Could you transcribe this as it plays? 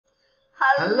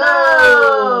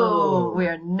Hello! We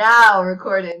are now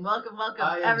recording. Welcome,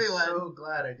 everyone. I am so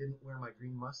glad I didn't wear my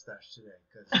green mustache today,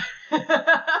 because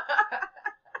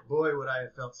boy, would I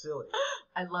have felt silly.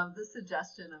 I love the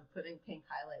suggestion of putting pink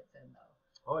highlights in,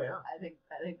 though. Oh, yeah. I think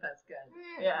that's good.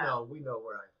 Yeah. No, we know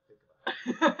where I think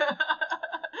about it.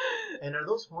 And are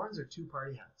those horns or two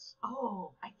party hats?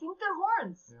 Oh, I think they're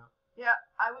horns. Yeah. Yeah,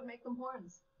 I would make them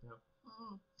horns. Yeah.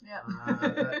 Yeah.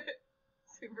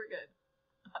 Super good.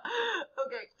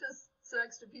 Okay, just so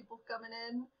extra people coming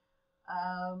in.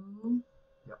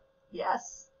 Yep.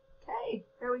 Yes. Okay,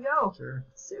 there we go. Sure.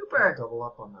 Super. Double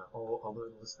up on that. All the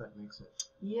list that makes it.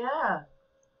 Yeah.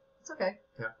 It's okay.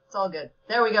 Yeah. It's all good.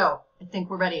 There we go. I think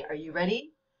we're ready. Are you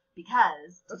ready?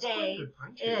 Because today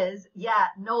is,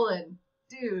 Nolan,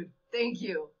 dude, thank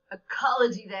you.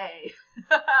 Ecology Day.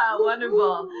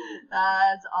 Wonderful.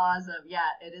 That's awesome. Yeah,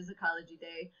 it is Ecology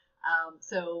Day.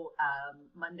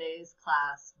 Monday's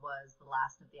class was the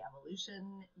last of the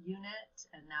evolution unit,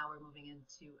 and now we're moving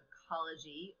into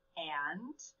ecology,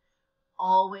 and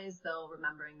always, though,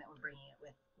 remembering that we're bringing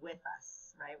it with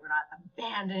us, right? We're not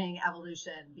abandoning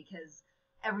evolution, because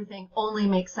everything only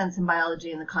makes sense in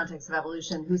biology in the context of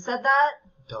evolution. Who said that?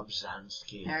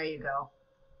 Dobzhansky. There you go.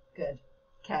 Good.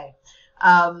 Okay.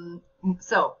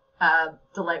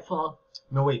 Delightful.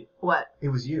 No, wait. What? It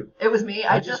was you. It was me.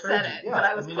 I just said it, yeah, but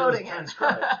I was quoting it.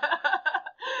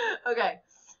 Okay.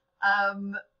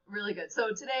 Really good.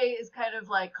 So today is kind of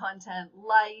like content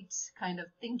light, kind of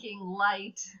thinking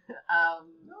light.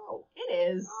 No. It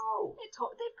is. No. They've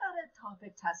got a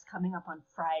topic test coming up on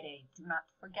Friday. Do not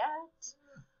forget.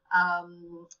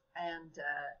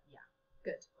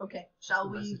 Good. Okay. Shall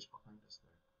we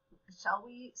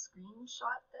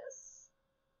screenshot this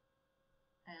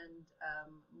and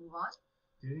move on?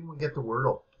 Did anyone get the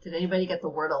Wordle? Did anybody get the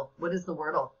Wordle? What is the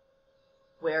Wordle?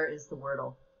 Where is the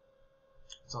Wordle?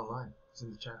 It's online. It's in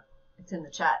the chat. It's in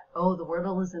the chat. Oh, the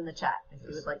Wordle is in the chat if you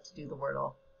would like to do the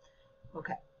Wordle.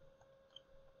 Okay.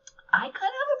 I kind of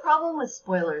have a problem with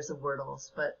spoilers of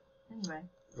Wordles, but anyway.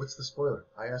 What's the spoiler?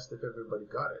 I asked if everybody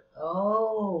got it.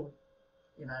 Oh.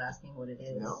 You're not asking what it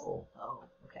is? No. Oh,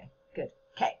 okay. Good.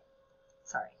 Okay.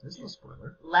 Sorry. There's no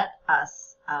spoiler. Let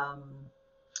us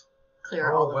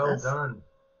clear all of this. Well done.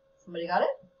 Somebody got it?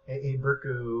 Hey,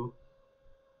 Burku.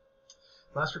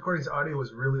 Last recording's audio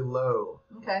was really low.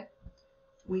 Okay.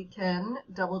 We can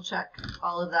double check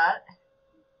all of that.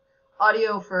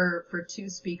 Audio for two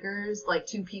speakers, like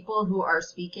two people who are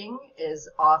speaking, is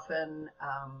often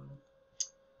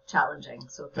challenging.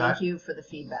 So thank you for the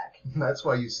feedback. That's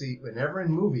why you see, whenever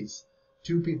in movies,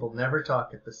 two people never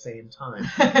talk at the same time.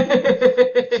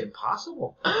 It's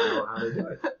impossible. I don't know how they do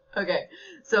it. Okay.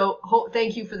 So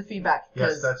thank you for the feedback.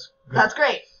 Yes, that's good. That's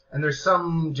great. And there's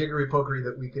some jiggery-pokery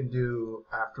that we can do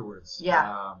afterwards.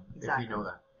 Yeah, exactly. If you know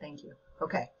that. Thank you.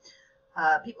 Okay.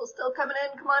 People still coming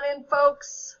in. Come on in,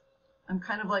 folks. I'm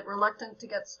kind of like reluctant to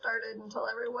get started until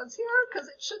everyone's here, because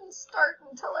it shouldn't start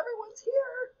until everyone's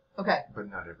here. Okay. But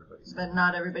not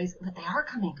everybody's. But they are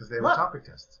coming. Because they have a topic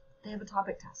test. They have a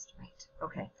topic test, right?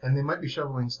 Okay. And they might be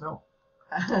shoveling snow.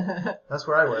 That's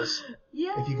where I was.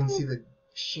 Yeah. If you can see the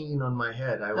sheen on my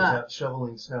head, I was out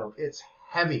shoveling snow. It's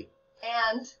heavy.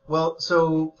 And? Well,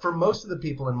 so for most of the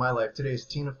people in my life, today is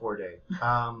Tina-For Day.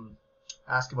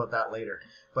 Ask about that later.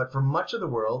 But for much of the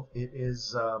world, it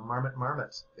is Marmot.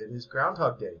 It is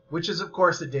Groundhog Day, which is, of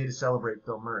course, a day to celebrate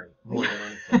Bill Murray more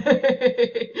than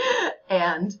anything.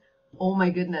 And, oh my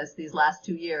goodness, these last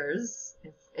 2 years,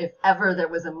 if ever there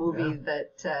was a movie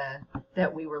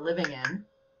that we were living in,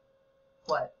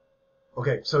 what?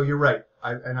 Okay, so you're right.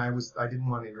 I didn't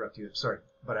want to interrupt you. Sorry,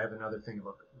 but I have another thing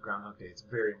about Groundhog Day. It's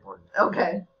very important.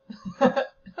 Okay.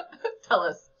 Tell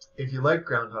us. If you like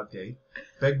Groundhog Day,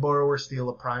 beg, borrow, or steal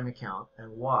a Prime account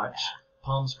and watch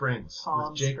Palm Springs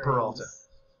with Jake Peralta.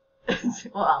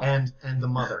 Well, and the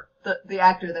mother. The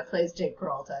actor that plays Jake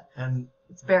Peralta. And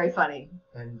it's very funny.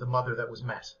 And the mother that was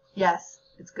met. Yes,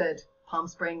 it's good. Palm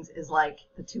Springs is like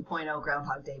the 2.0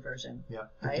 Groundhog Day version. Yeah.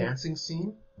 The right? dancing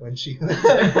scene when she...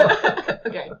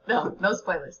 Okay. No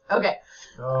spoilers. Okay.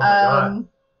 Oh, my God.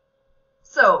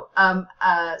 So,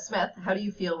 Smith, how do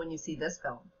you feel when you see this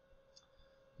film?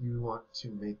 You want to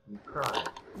make me cry.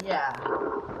 Yeah.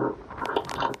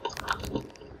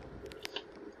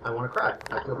 I want to cry.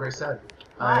 I feel very sad.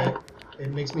 Why?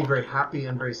 It makes me very happy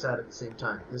and very sad at the same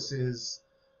time. This is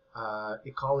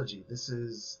ecology. This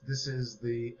is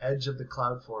the edge of the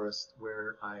cloud forest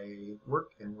where I work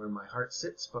and where my heart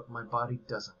sits, but my body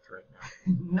doesn't right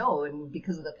now. No, and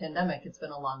because of the pandemic, it's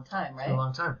been a long time, right? It's been a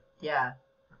long time. Yeah.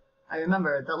 I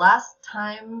remember the last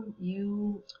time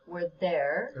you were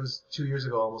there. It was 2 years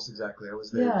ago, almost exactly. I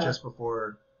was there just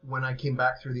before when I came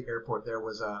back through the airport, there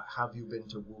was a "Have you been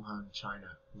to Wuhan,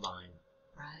 China?" line.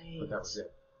 Right. But that was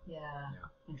it. Yeah.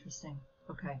 Interesting.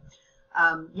 Okay.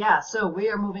 So we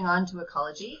are moving on to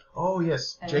ecology. Oh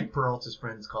yes, Jake Peralta's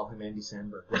friends call him Andy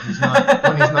Sandberg when he's not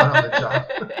on the job.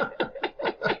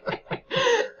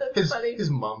 His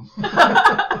mom.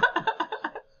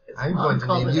 I'm going to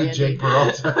name you Andy. Jake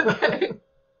Peralta.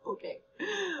 Okay.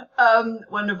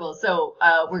 Wonderful. So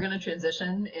we're going to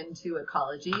transition into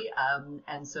ecology,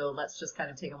 and so let's just kind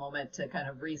of take a moment to kind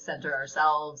of recenter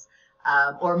ourselves.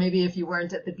 Or maybe if you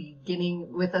weren't at the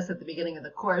beginning with us at the beginning of the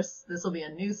course, this will be a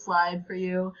new slide for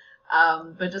you.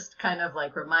 But just kind of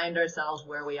like remind ourselves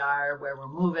where we are, where we're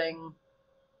moving.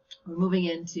 We're moving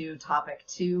into topic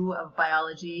 2 of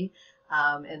biology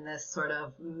in this sort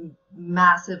of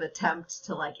massive attempt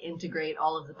to like integrate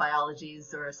all of the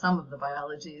biologies or some of the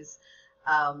biologies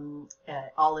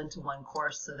all into one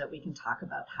course so that we can talk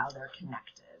about how they're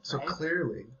connected. So right?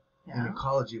 Clearly, in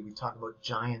ecology, we talk about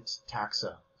giant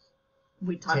taxa.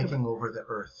 Taking over the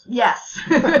earth. Yes.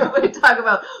 We talk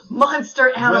about monster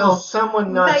animals. Will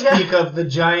someone not speak of the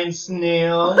giant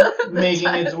snail making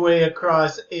its way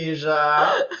across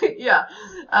Asia? Yeah.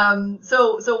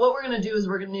 So what we're going to do is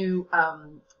we're going to,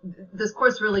 this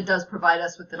course really does provide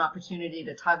us with an opportunity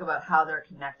to talk about how they're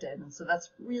connected. And so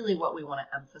that's really what we want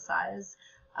to emphasize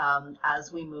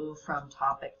as we move from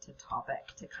topic to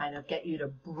topic to kind of get you to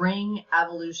bring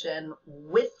evolution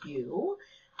with you.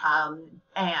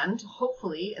 And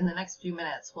hopefully in the next few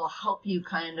minutes, we'll help you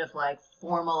kind of like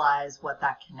formalize what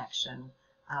that connection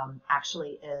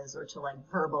actually is, or to like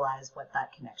verbalize what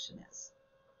that connection is.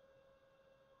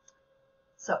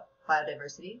 So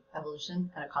biodiversity,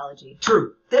 evolution, and ecology.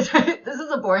 True. This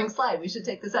is a boring slide. We should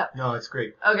take this out. No, it's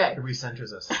great. Okay. It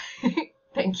recenters us.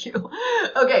 Thank you.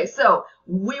 Okay, so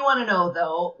we want to know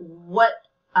though what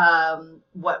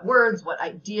words, what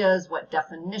ideas, what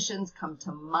definitions come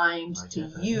to mind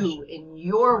to you in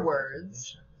your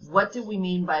words. What do we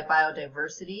mean by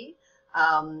biodiversity?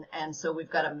 And so we've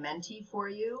got a Menti for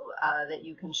you that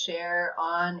you can share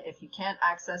on if you can't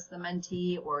access the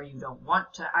Menti or you don't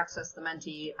want to access the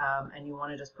Menti and you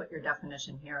want to just put your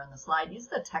definition here on the slide. Use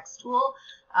the text tool.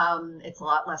 It's a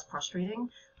lot less frustrating.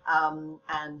 And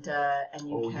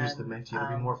you can use the Menti. It'll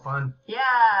be more fun.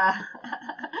 Yeah.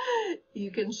 You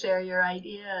can share your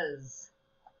ideas.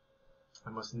 I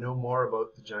must know more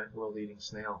about the giant world-eating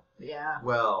snail. Yeah.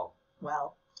 Well.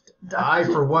 I,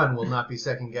 for one, will not be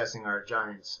second-guessing our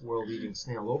giant world-eating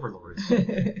snail overlords.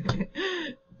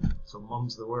 So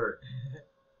mum's the word.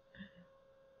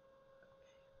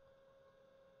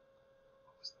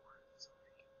 What was the word?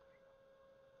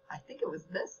 I think it was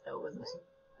this, though, wasn't it?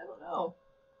 I don't know.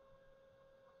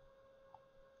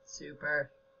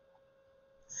 Super.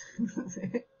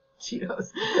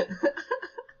 Cheetos.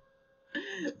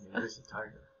 It is a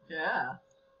tiger. Yeah.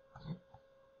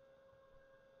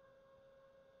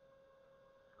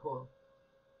 Cool.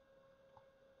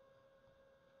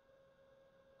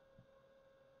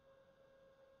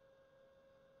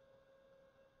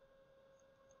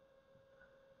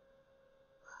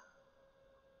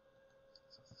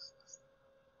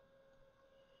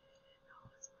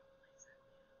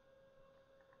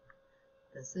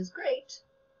 This is great.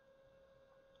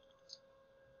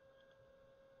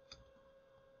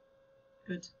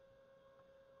 Good.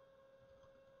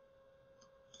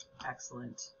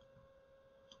 Excellent.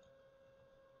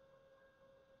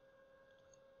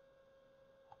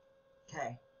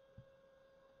 Okay.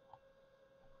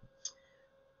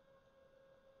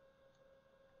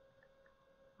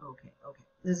 Okay.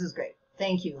 This is great.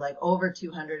 Thank you. Like over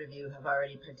 200 of you have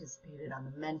already participated on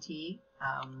the Menti.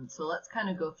 So let's kind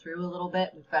of go through a little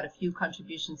bit. We've got a few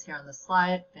contributions here on the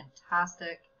slide.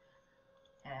 Fantastic.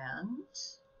 And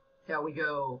here we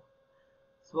go.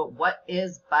 So what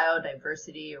is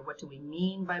biodiversity, or what do we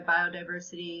mean by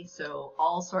biodiversity? So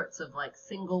all sorts of like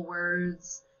single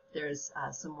words. There's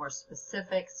some more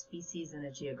specific: species in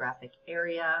a geographic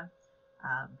area,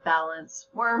 balance,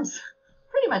 worms.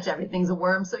 Pretty much everything's a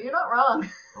worm, so you're not wrong.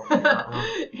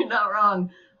 Oh, you're not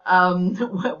wrong.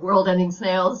 World-ending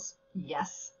snails,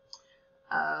 yes.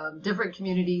 Different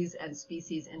communities and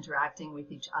species interacting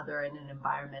with each other in an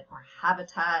environment or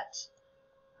habitat.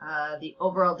 The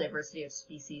overall diversity of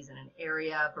species in an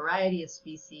area, variety of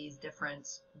species,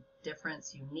 difference,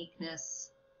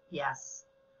 uniqueness, yes.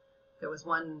 There was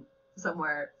one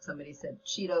somewhere, somebody said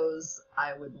Cheetos.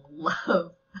 I would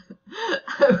love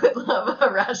a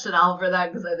rationale for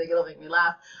that because I think it'll make me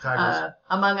laugh.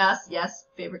 Among Us, yes,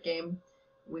 favorite game.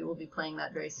 We will be playing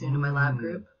that very soon in my lab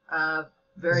group.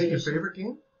 Is it your favorite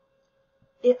game?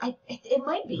 It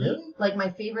might be. Really? Like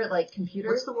my favorite like computer.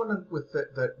 What's the one with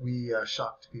that we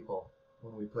shocked people?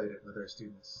 when we played it with our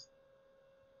students.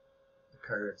 The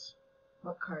cards.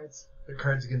 What cards? The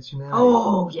Cards Against Humanity.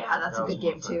 Oh, yeah, that's a good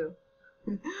game too.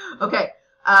 Okay.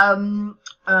 How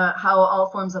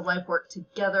all forms of life work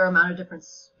together, amount of different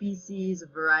species,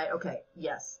 variety. Okay,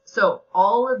 yes. So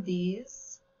all of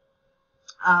these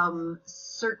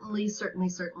certainly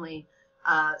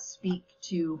speak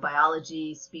to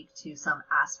biology, speak to some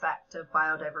aspect of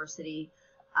biodiversity.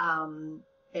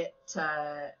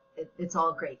 It's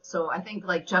all great. So I think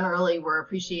like generally we're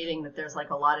appreciating that there's like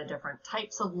a lot of different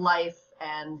types of life,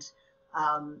 and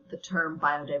the term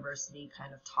biodiversity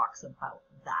kind of talks about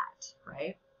that,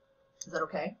 right? Is that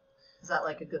okay? Is that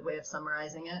like a good way of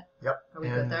summarizing it? Yep. Are we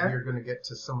good there? And we're going to get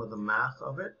to some of the math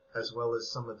of it, as well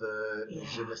as some of the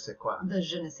je ne sais quoi. The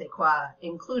je ne sais quoi,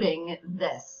 including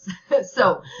this.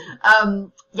 So,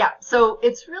 so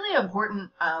it's really important,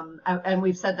 and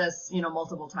we've said this,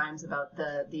 multiple times about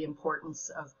the importance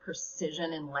of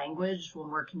precision in language when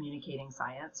we're communicating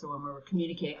science, or when we're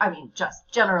communicating, just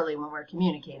generally when we're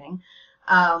communicating.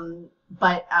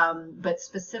 But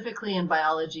specifically in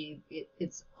biology,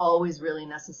 it's always really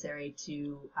necessary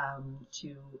to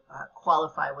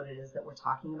qualify what it is that we're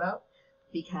talking about,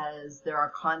 because there are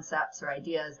concepts or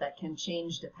ideas that can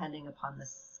change depending upon the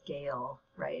scale,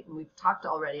 right? And we've talked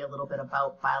already a little bit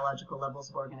about biological levels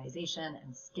of organization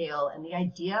and scale, and the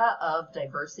idea of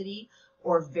diversity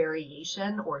or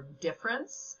variation or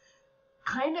difference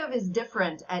kind of is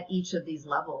different at each of these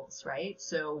levels, right?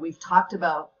 So we've talked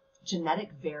about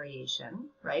genetic variation,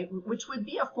 right, which would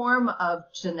be a form of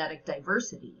genetic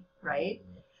diversity, right?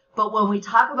 But when we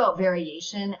talk about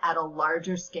variation at a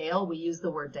larger scale, we use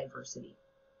the word diversity.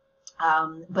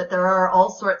 But there are all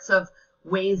sorts of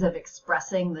ways of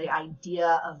expressing the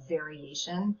idea of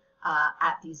variation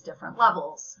at these different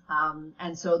levels.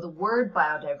 And so the word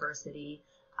biodiversity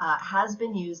has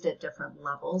been used at different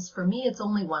levels. For me, it's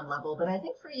only one level, but I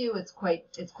think for you, it's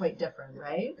quite different,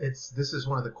 right? This is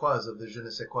one of the quas of the je ne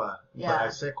sais quoi. Yeah. But I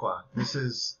sais quoi. This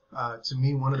is, to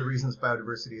me, one of the reasons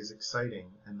biodiversity is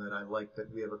exciting, and that I like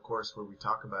that we have a course where we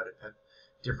talk about it at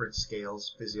different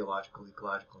scales, physiological,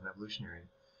 ecological, and evolutionary,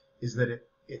 is that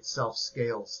it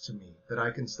self-scales to me. That I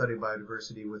can study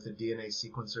biodiversity with a DNA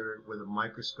sequencer, with a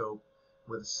microscope,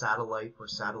 with satellite or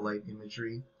satellite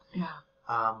imagery. Yeah.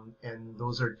 And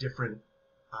those are different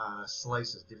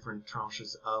slices, different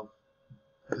tranches of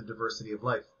the diversity of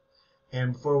life.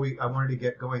 And before I wanted to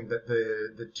get going, that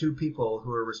the two people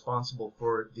who are responsible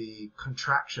for the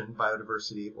contraction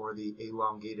biodiversity or the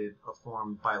elongated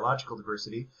form biological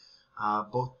diversity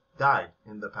both died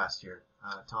in the past year.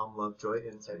 Tom Lovejoy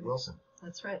and Ed Wilson.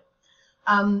 That's right.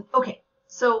 Okay,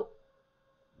 so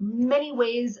many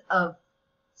ways of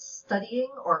studying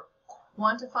or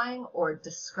quantifying or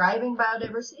describing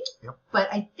biodiversity. Yep. But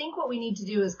I think what we need to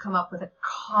do is come up with a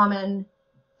common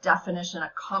definition,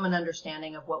 a common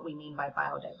understanding of what we mean by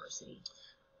biodiversity.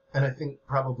 And I think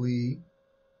probably...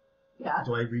 Yeah.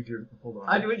 Do I read your... Hold on.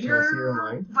 I do Can I see your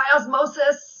mind? by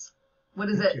osmosis. What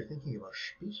is it? You're thinking about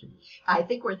species. I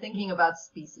think we're thinking about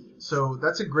species. So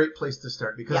that's a great place to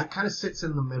start, because Yeah. it kind of sits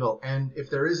in the middle. And if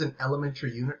there is an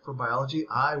elementary unit for biology,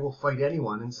 I will fight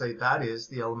anyone and say that is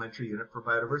the elementary unit for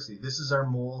biodiversity. This is our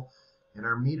mole and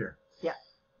our meter. Yeah.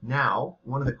 Now,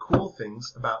 one of the cool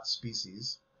things about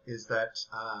species is that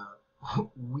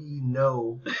we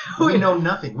know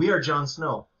nothing. We are Jon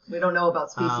Snow. We don't know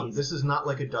about species. This is not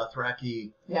like a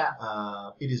Dothraki. Yeah.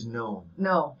 It is known.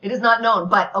 No, it is not known.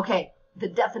 But okay, the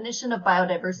definition of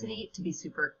biodiversity, to be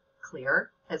super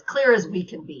clear as we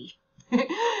can be,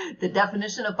 the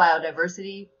definition of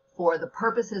biodiversity for the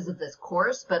purposes of this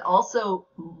course, but also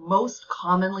most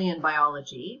commonly in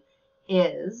biology,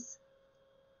 is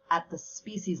at the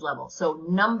species level. So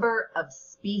number of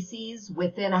species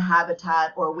within a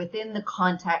habitat or within the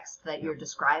context that you're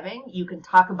describing. You can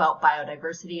talk about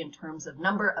biodiversity in terms of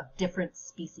number of different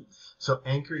species. So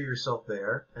anchor yourself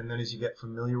there, and then as you get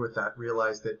familiar with that,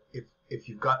 realize that if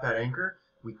you've got that anchor,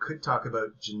 we could talk about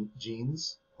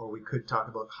genes, or we could talk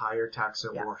about higher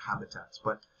taxa or habitats.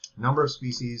 But number of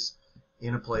species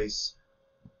in a place.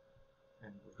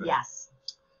 And we're good. Yes.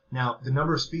 Now, the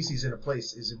number of species in a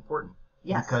place is important.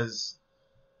 Yes. Because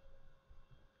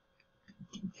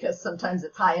sometimes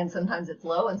it's high and sometimes it's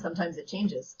low and sometimes it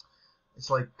changes. It's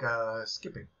like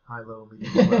skipping. High, low,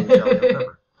 medium, low, jelly, or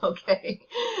pepper. Okay.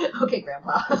 Okay,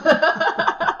 Grandpa.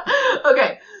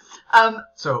 Okay.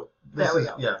 So this is,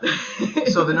 yeah.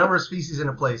 So the number of species in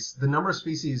a place, the number of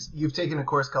species, you've taken a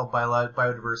course called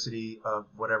biodiversity of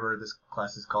whatever this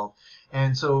class is called.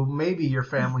 And so maybe your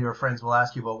family or friends will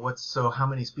ask you about how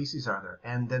many species are there?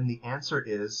 And then the answer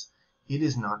is, it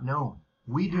is not known.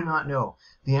 We do not know.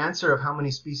 The answer of how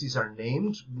many species are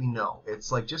named, we know.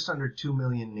 It's like just under 2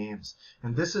 million names.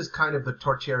 And this is kind of the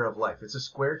tortilla of life. It's a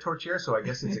square tortilla, so I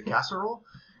guess it's a casserole.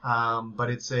 But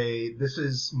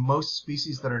most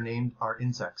species that are named are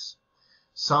insects.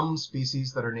 Some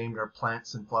species that are named are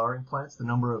plants and flowering plants. The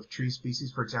number of tree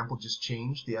species, for example, just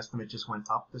changed. The estimate just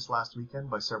went up this last weekend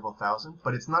by several thousand.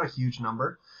 But it's not a huge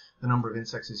number. The number of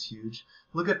insects is huge.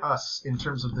 Look at us in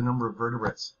terms of the number of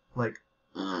vertebrates. Like,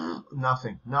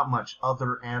 nothing, not much.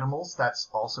 Other animals, that's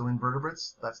also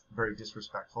invertebrates. That's very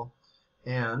disrespectful.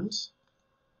 And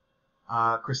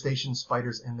crustaceans,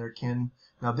 spiders, and their kin.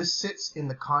 Now, this sits in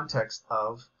the context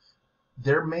of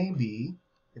there may be,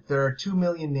 if there are 2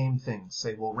 million named things,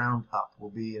 say we'll round up,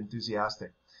 we'll be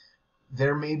enthusiastic,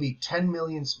 there may be 10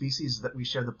 million species that we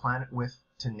share the planet with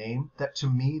to name. That, to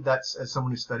me, that's, as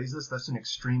someone who studies this, that's an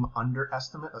extreme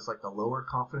underestimate. That's like the lower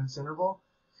confidence interval.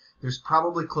 There's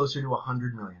probably closer to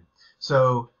 100 million.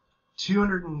 So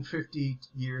 250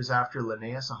 years after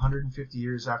Linnaeus, 150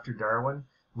 years after Darwin,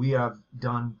 we have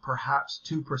done perhaps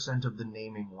 2% of the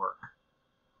naming work.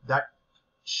 That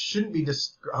shouldn't be,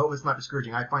 I hope it's not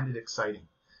discouraging. I find it exciting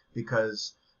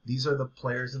because these are the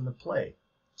players in the play.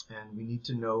 And we need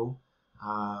to know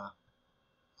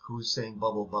who's saying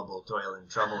bubble, bubble, toil and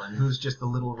trouble, and who's just the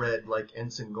little red, like,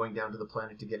 ensign going down to the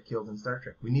planet to get killed in Star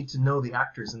Trek. We need to know the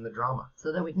actors in the drama.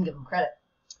 So that we can give them credit.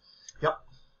 Yep.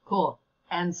 Cool.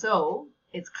 And so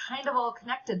it's kind of all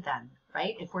connected then,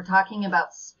 right? If we're talking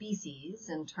about species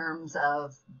in terms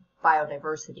of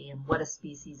biodiversity and what a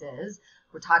species is,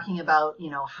 we're talking about,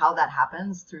 how that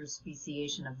happens through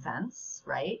speciation events,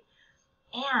 right?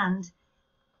 And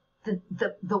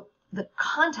the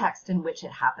context in which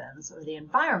it happens, or the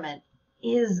environment,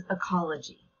 is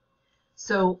ecology.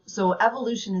 So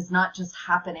evolution is not just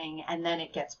happening and then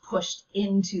it gets pushed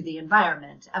into the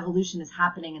environment. Evolution is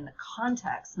happening in the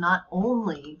context, not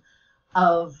only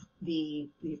of the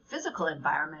physical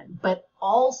environment, but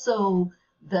also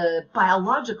the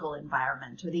biological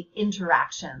environment, or the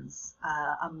interactions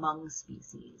among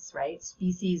species, right?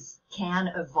 Species can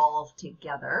evolve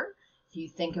together. If you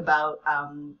think about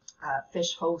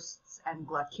fish hosts and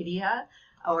Glaucidia,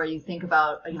 or you think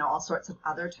about all sorts of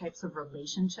other types of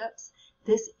relationships,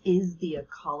 this is the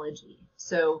ecology.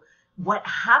 So what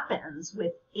happens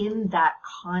within that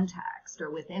context, or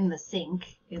within the sink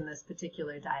in this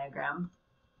particular diagram,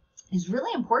 is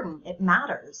really important. It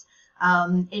matters.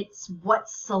 It's what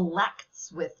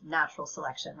selects with natural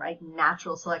selection, right?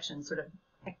 Natural selection, sort of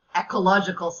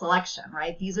ecological selection,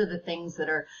 right? These are the things that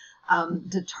are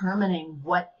determining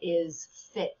what is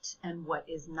fit and what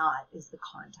is not, is the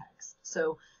context.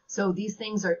 So these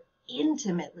things are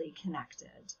intimately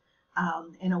connected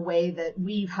in a way that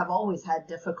we have always had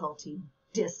difficulty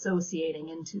dissociating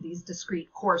into these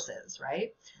discrete courses,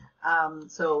 right?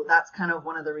 So that's kind of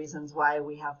one of the reasons why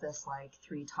we have this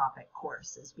 3-topic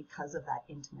course, is because of that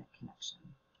intimate connection.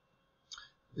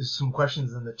 There's some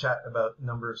questions in the chat about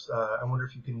numbers. I wonder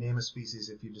if you can name a species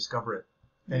if you discover it.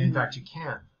 And in fact, you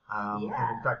can. And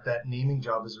in fact, that naming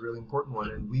job is a really important one.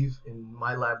 And in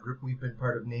my lab group, we've been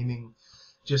part of naming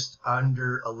just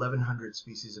under 1,100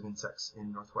 species of insects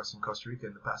in northwestern Costa Rica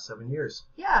in the past 7 years.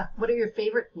 Yeah. What are your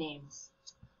favorite names?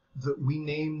 We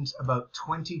named about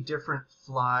 20 different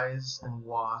flies and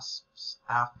wasps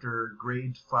after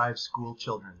grade 5 school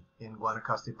children in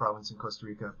Guanacaste province in Costa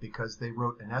Rica, because they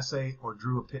wrote an essay or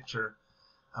drew a picture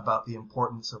about the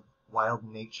importance of wild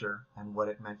nature and what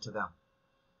it meant to them.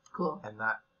 Cool. And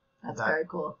that's very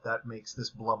cool. That makes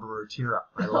this blubberer tear up.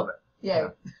 I love it. Yay.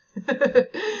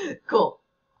 Yeah. Cool.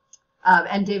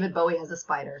 And David Bowie has a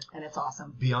spider, and it's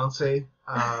awesome. Beyonce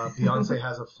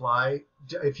has a fly.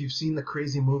 If you've seen the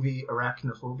crazy movie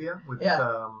Arachnophobia with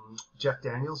Jeff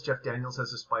Daniels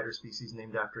has a spider species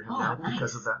named after him now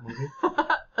because of that movie.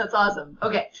 That's awesome.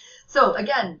 Okay, so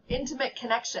again, intimate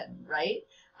connection, right?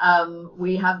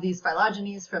 We have these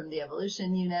phylogenies from the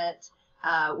evolution unit.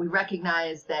 We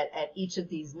recognize that at each of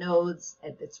these nodes,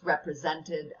 it's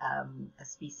represented a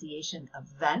speciation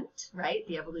event, right?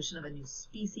 The evolution of a new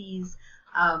species.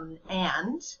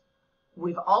 And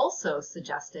we've also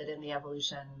suggested in the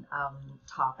evolution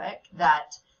topic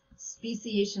that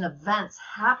speciation events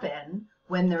happen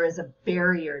when there is a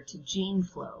barrier to gene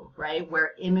flow, right?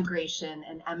 Where immigration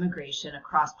and emigration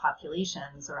across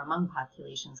populations or among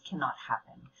populations cannot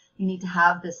happen. You need to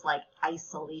have this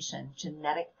isolation,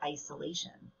 genetic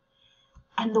isolation.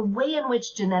 And the way in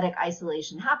which genetic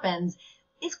isolation happens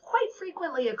is quite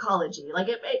frequently ecology.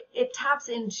 It taps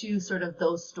into sort of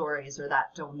those stories or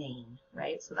that domain,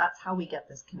 right? So that's how we get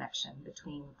this connection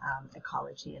between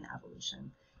ecology and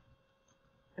evolution.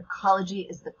 Ecology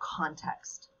is the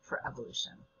context for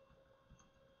evolution.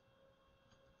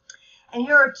 And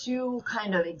here are two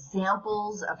kind of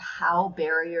examples of how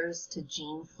barriers to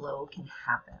gene flow can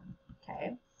happen.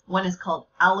 Okay, one is called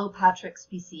allopatric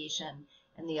speciation,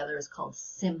 and the other is called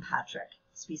sympatric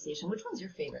speciation. Which one's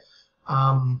your favorite?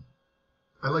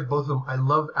 I like both of them. I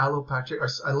love allopatric.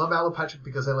 I love allopatric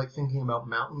because I like thinking about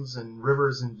mountains and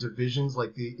rivers and divisions,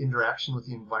 like the interaction with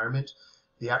the environment,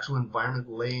 the actual environment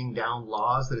laying down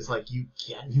laws that it's like you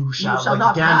shall like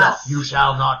not Gandalf, pass. you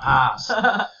shall not pass.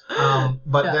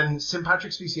 But Yeah. then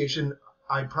sympatric speciation,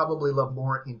 I probably love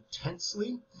more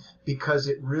intensely because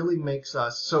it really makes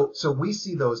us so we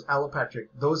see those allopatric,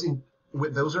 those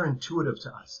are intuitive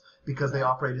to us because they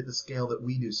operate at the scale that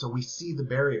we do. So we see the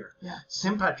barrier. Yeah.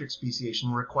 Sympatric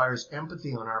speciation requires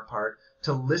empathy on our part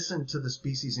to listen to the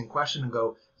species in question and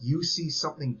go, you see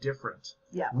something different.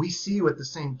 Yeah. We see you at the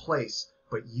same place,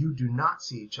 but you do not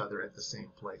see each other at the same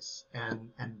place.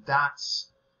 And that's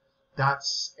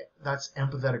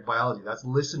empathetic biology. That's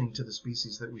listening to the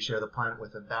species that we share the planet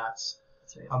with, and that's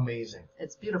right. Amazing.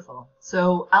 It's beautiful.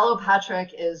 So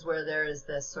allopatric is where there is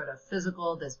this sort of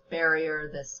physical, this barrier,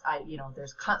 there's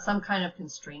some kind of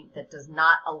constraint that does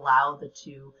not allow the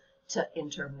two to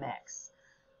intermix.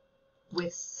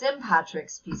 With sympatric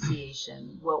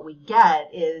speciation, what we get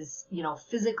is,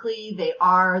 physically they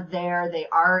are there, they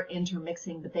are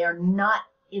intermixing, but they are not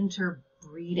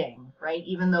interbreeding, right?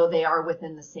 Even though they are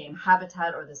within the same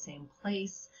habitat or the same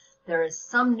place, there is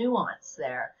some nuance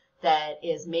there that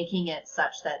is making it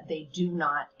such that they do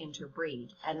not interbreed.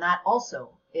 And that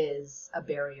also is a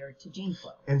barrier to gene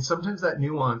flow. And sometimes that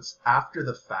nuance after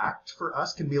the fact for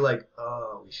us can be like,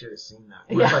 oh, we should have seen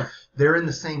that. Yeah. It's like they're in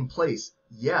the same place,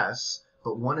 yes,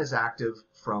 but one is active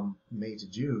from May to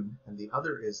June and the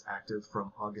other is active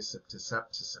from August to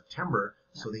September.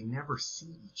 Yeah. So they never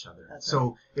see each other. That's so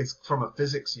right. It's from a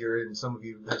physics here, and some of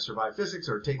you have survived physics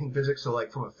or taking physics. So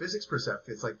like from a physics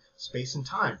perspective, it's like space and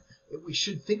time. We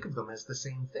should think of them as the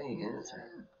same thing. That's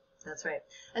right. That's right.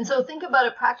 And so think about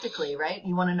it practically, right?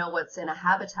 You want to know what's in a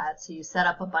habitat, so you set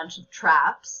up a bunch of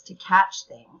traps to catch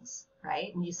things,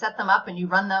 right? And you set them up and you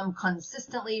run them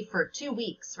consistently for 2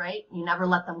 weeks, right? You never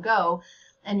let them go.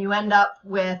 And you end up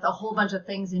with a whole bunch of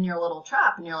things in your little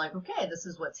trap. And you're like, okay, this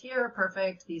is what's here.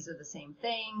 Perfect. These are the same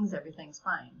things. Everything's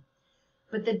fine.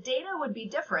 But the data would be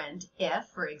different if,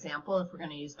 for example, if we're going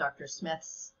to use Dr.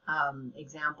 Smith's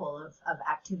example of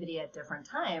activity at different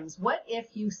times, what if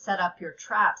you set up your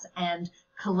traps and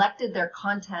collected their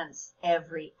contents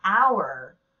every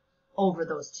hour over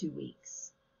those 2 weeks?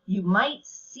 You might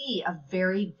see a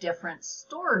very different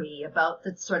story about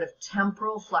the sort of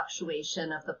temporal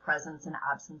fluctuation of the presence and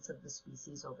absence of the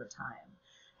species over time.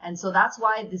 And so that's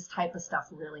why this type of stuff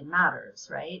really matters,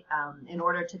 right? In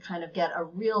order to kind of get a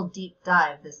real deep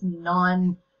dive,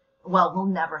 we'll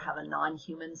never have a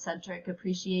non-human centric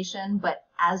appreciation, but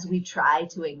as we try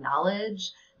to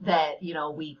acknowledge that,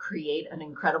 we create an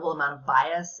incredible amount of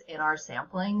bias in our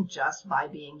sampling just by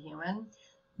being human,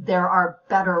 there are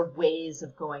better ways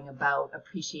of going about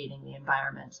appreciating the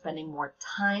environment, spending more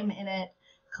time in it,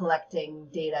 collecting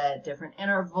data at different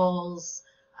intervals,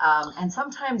 and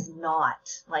sometimes not,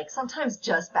 like sometimes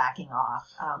just backing off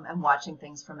and watching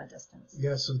things from a distance.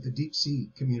 Yeah, so the deep sea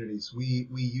communities, we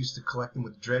used to collect them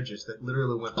with dredges that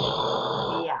literally went,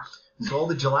 yeah. So all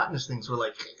the gelatinous things were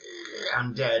like,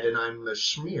 I'm dead and I'm a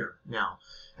schmear now.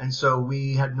 And so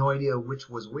we had no idea which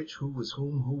was which, who was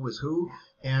whom, who was who.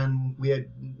 And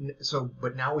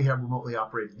but now we have remotely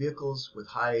operated vehicles with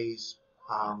high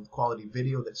quality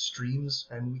video that streams,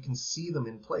 and we can see them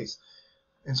in place.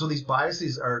 And so these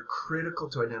biases are critical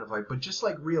to identify. But just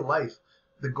like real life,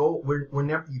 the goal,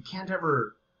 you can't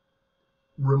ever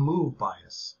remove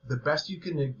bias. The best you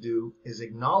can do is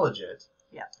acknowledge it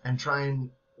and try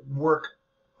and work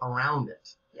around it.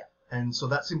 Yeah. And so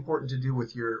that's important to do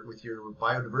with your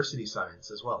biodiversity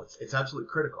science as well. It's absolutely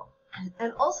critical.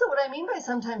 And also what I mean by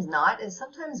sometimes not is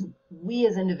sometimes we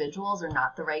as individuals are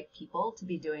not the right people to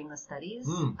be doing the studies.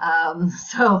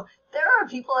 So there are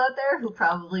people out there who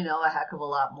probably know a heck of a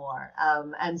lot more.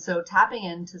 And so tapping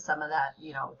into some of that,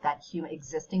 that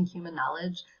existing human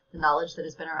knowledge, the knowledge that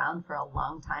has been around for a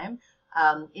long time,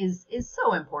 is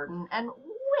so important and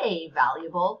way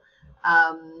valuable.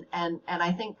 And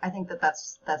I think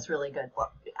that's really good.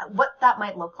 What that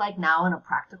might look like now in a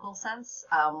practical sense,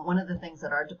 one of the things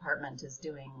that our department is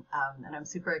doing, and I'm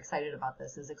super excited about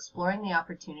this, is exploring the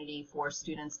opportunity for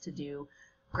students to do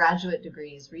graduate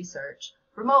degrees research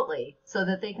remotely so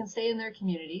that they can stay in their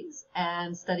communities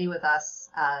and study with us,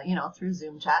 through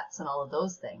Zoom chats and all of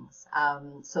those things,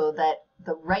 so that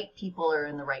the right people are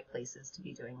in the right places to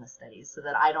be doing the studies, so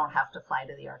that I don't have to fly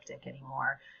to the Arctic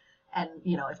anymore and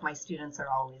if my students are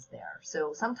always there.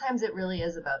 So sometimes it really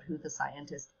is about who the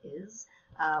scientist is,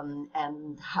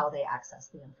 and how they access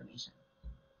the information.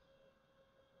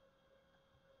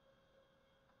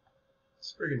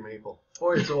 It's friggin' maple.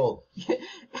 Boy, it's old.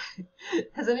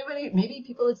 Has anybody, maybe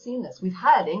people have seen this. We've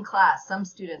had in class some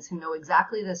students who know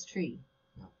exactly this tree.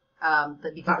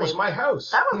 That was my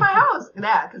house. That was my house.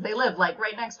 Yeah, because they live like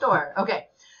right next door. Okay.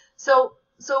 So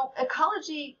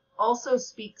ecology also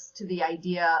speaks to the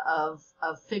idea of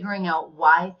figuring out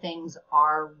why things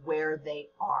are where they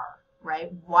are,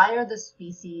 right? Why are the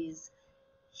species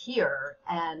here?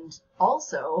 And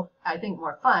also, I think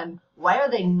more fun, why are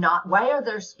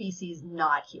their species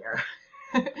not here?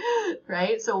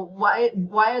 Right? So why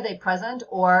are they present,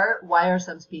 or why are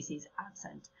some species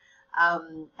absent?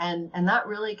 And that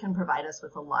really can provide us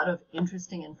with a lot of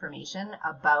interesting information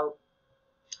about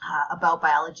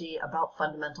biology, about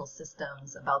fundamental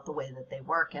systems, about the way that they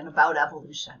work, and about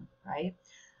evolution, right?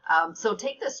 So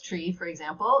take this tree, for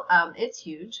example. It's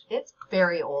huge. It's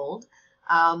very old.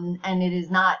 And it is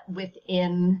not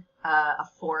within a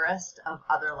forest of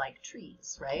other like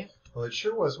trees, right? Well, it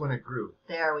sure was when it grew.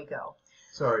 There we go.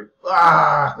 Sorry.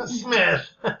 Smith!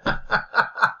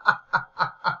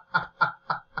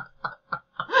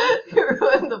 You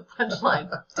ruined the punchline.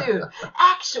 Dude,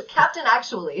 Captain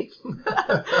Actually.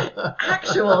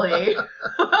 Actually.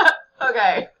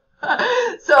 Okay.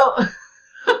 So,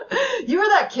 you were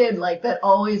that kid, like, that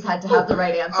always had to have the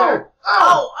right answer.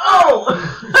 Oh!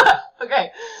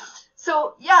 Okay.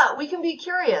 So, yeah, we can be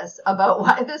curious about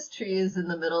why this tree is in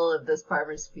the middle of this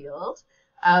farmer's field.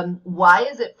 Why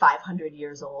is it 500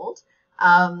 years old?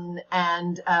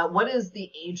 And what is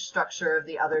the age structure of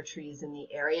the other trees in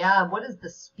the area? What is the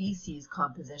species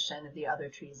composition of the other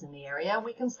trees in the area?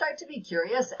 We can start to be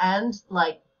curious and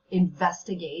like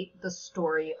investigate the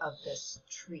story of this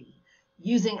tree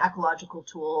using ecological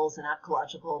tools and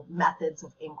ecological methods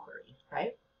of inquiry,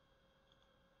 right?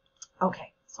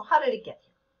 Okay, so how did it get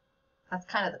here? That's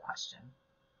kind of the question.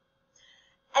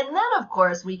 And then, of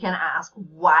course, we can ask,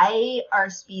 why are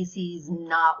species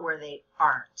not where they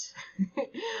aren't?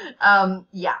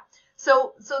 Yeah.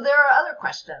 So there are other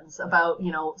questions about,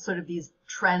 sort of these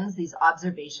trends, these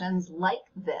observations like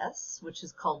this, which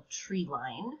is called tree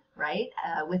line, right?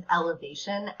 With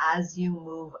elevation, as you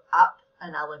move up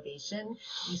an elevation,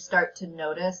 you start to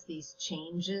notice these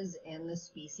changes in the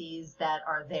species that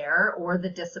are there, or the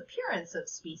disappearance of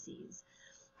species.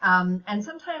 And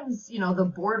sometimes,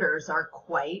 the borders are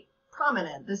quite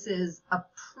prominent. This is a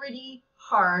pretty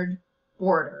hard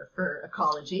border for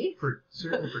ecology.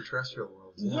 Certainly for terrestrial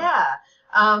worlds. Yeah.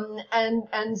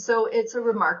 And so it's a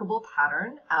remarkable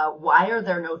pattern. Why are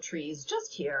there no trees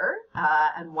just here?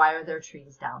 And why are there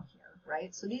trees down here?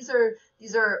 Right? So these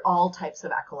are all types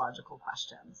of ecological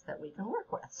questions that we can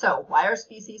work with. So why are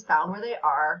species found where they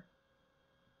are,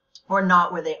 or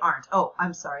not where they aren't? Oh,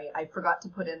 I'm sorry. I forgot to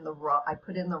put in the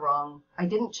wrong, I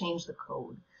didn't change the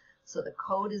code. So the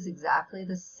code is exactly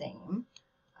the same.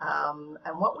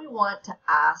 And what we want to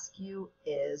ask you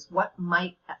is, what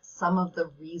might some of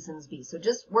the reasons be? So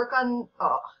just work on,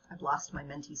 I've lost my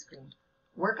Menti screen.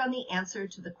 Work on the answer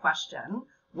to the question,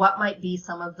 what might be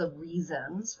some of the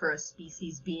reasons for a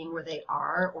species being where they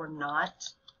are or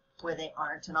not where they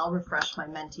aren't? And I'll refresh my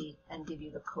Menti and give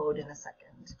you the code in a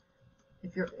second.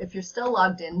 If you're still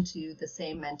logged into the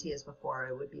same Menti as before,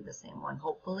 it would be the same one,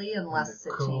 hopefully, unless it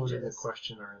changes. The code and the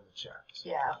question are in the chat.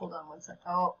 Yeah, hold on one sec.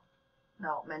 Oh,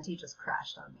 no, Menti just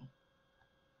crashed on me.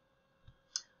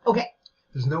 Okay.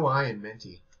 There's no I in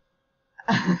Menti.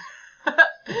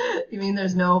 You mean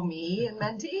there's no me in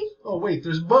Menti? Oh, wait,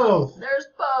 there's both. There's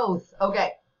both.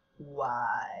 Okay.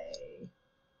 Why?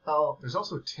 Oh. There's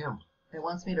also Tim. It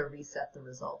wants me to reset the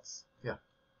results. Yeah.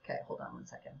 Okay, hold on one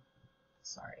second.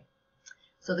 Sorry.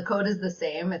 So the code is the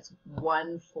same. It's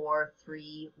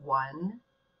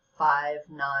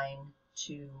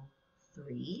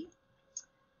 14315923.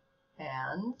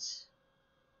 And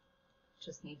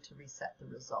just need to reset the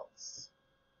results.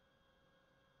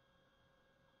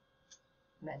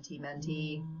 Menti.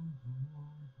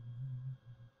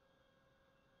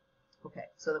 Okay,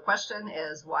 so the question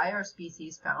is, why are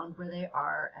species found where they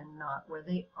are and not where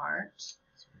they aren't?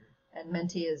 And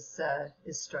Menti is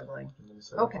struggling.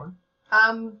 Okay.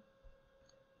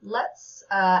 Let's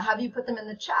have you put them in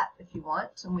the chat if you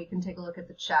want, and we can take a look at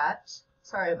the chat.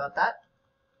 Sorry about that.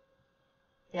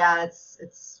 Yeah,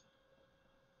 it's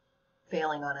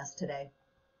failing on us today.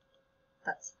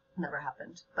 That's never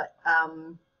happened. But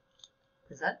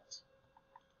present.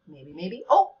 Maybe.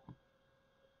 Oh!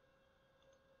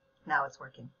 Now it's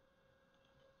working.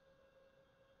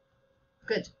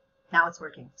 Good. Now it's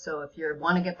working. So if you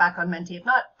want to get back on Menti, if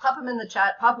not, pop them in the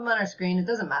chat, pop them on our screen. It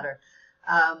doesn't matter.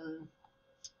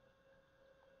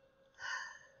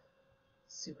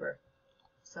 Super.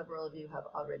 Several of you have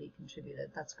already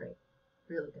contributed. That's great.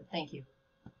 Really good. Thank you.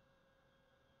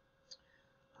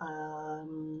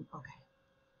 Okay.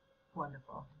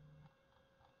 Wonderful.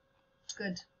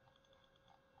 Good.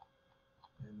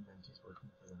 And Menti's working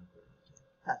for them.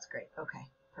 That's great. Okay.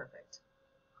 Perfect.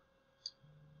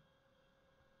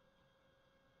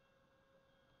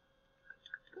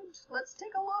 Good. Let's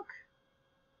take a look.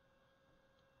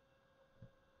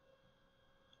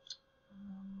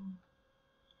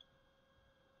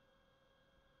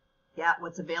 Yeah,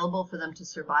 what's available for them to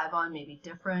survive on may be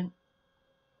different.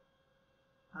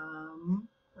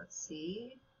 Let's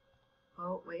see.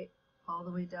 Oh, wait, all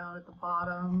the way down at the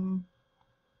bottom.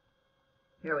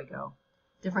 Here we go.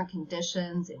 Different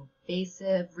conditions,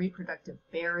 invasive, reproductive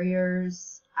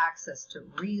barriers, access to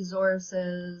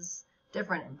resources,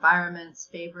 different environments,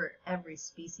 favor every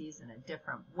species in a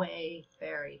different way.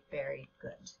 Very, very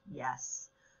good. Yes.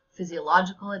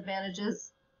 Physiological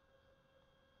advantages.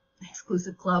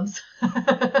 Exclusive clubs.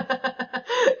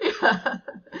 Yeah.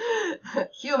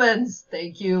 Humans,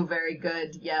 thank you, very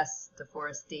good. Yes,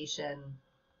 deforestation,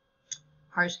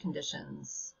 harsh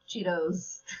conditions,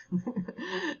 Cheetos.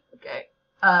 Okay.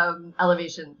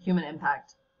 Elevation, human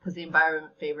impact, because the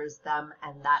environment favors them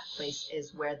and that place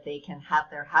is where they can have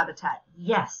their habitat.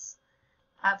 Yes,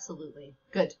 absolutely.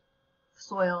 Good.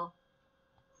 Soil,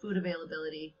 food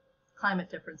availability,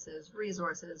 climate differences,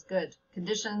 resources, good.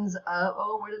 Conditions,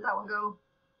 oh, where did that one go?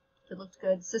 It looked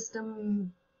good.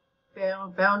 System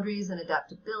boundaries and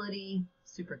adaptability,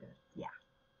 super good. Yeah.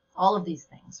 All of these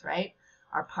things, right,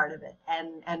 are part of it.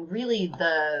 And really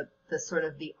the sort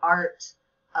of the art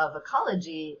of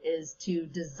ecology is to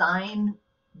design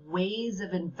ways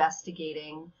of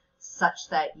investigating such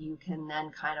that you can then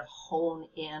kind of hone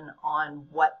in on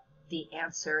what the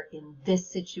answer in this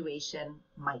situation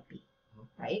might be,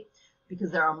 right?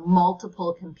 Because there are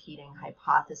multiple competing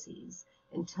hypotheses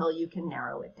until you can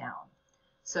narrow it down.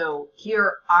 So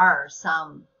here are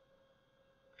some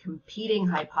competing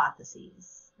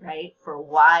hypotheses, right, for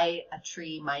why a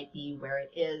tree might be where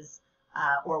it is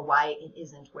or why it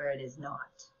isn't where it is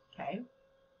not, okay?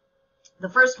 The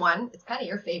first one, it's kind of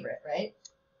your favorite, right?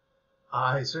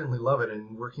 I certainly love it,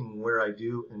 and working where I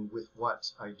do and with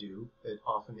what I do, it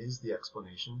often is the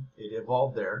explanation. It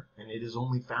evolved there, and it is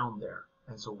only found there.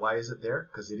 And so why is it there?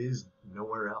 Because it is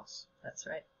nowhere else. That's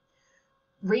right.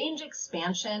 Range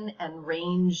expansion and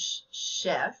range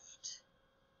shift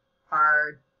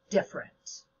are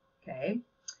different, okay?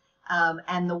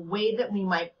 And the way that we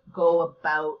might go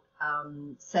about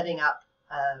setting up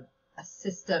a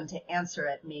system to answer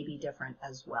it may be different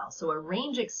as well. So a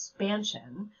range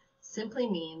expansion simply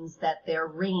means that their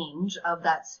range of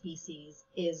that species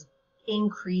is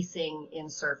increasing in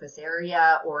surface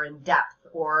area or in depth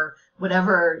or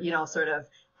whatever, sort of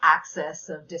axis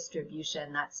of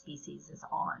distribution that species is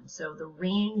on. So the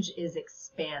range is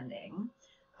expanding.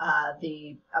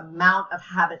 The amount of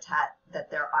habitat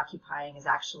that they're occupying is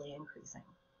actually increasing,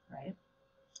 right?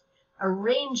 A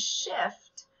range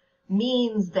shift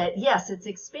means that, yes, it's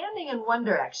expanding in one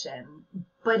direction,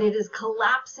 but it is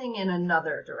collapsing in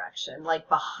another direction, like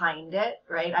behind it,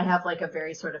 right? I have like a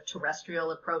very sort of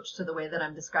terrestrial approach to the way that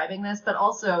I'm describing this, but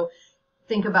also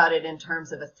think about it in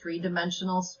terms of a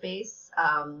three-dimensional space,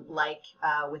 like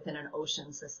within an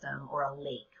ocean system or a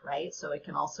lake, right? So it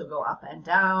can also go up and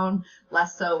down,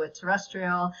 less so with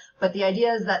terrestrial. But the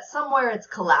idea is that somewhere it's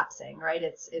collapsing, right?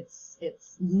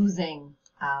 It's losing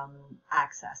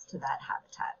access to that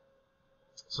habitat.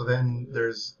 So then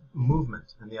there's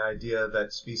movement and the idea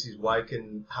that species,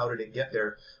 how did it get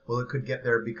there? Well, it could get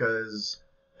there because,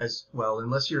 as well,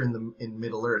 unless you're in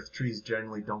Middle Earth, trees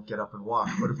generally don't get up and walk.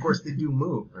 But of course they do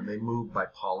move, and they move by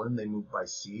pollen, they move by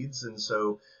seeds, and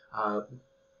so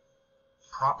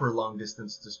proper long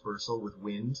distance dispersal with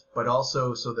wind, but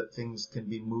also so that things can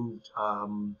be moved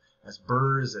as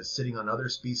burrs, as sitting on other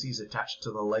species, attached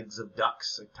to the legs of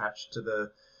ducks, attached to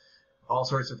all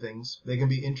sorts of things. They can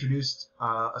be introduced,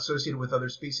 associated with other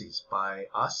species by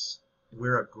us.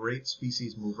 We're a great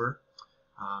species mover.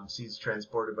 Seeds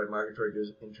transported by migratory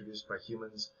introduced by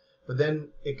humans. But then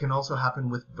it can also happen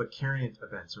with vicariant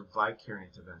events or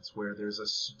vicariant events where there's a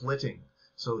splitting.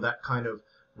 So that kind of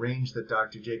range that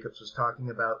Dr. Jacobs was talking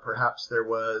about, perhaps there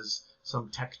was some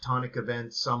tectonic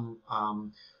event, some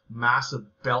massive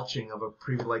belching of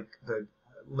like the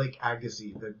Lake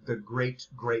Agassiz, the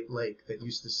great lake that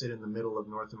used to sit in the middle of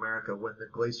North America. When the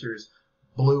glaciers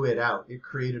blew it out, it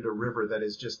created a river that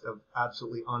is just of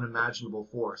absolutely unimaginable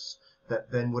force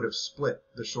that then would have split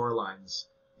the shorelines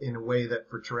in a way that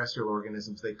for terrestrial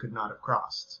organisms they could not have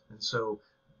crossed. And so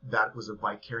that was a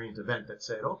vicariant event that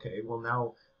said, okay, well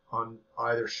now on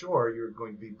either shore you're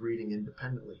going to be breeding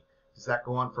independently. Does that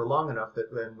go on for long enough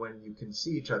that then when you can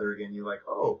see each other again, you're like,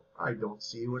 oh, I don't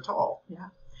see you at all? Yeah.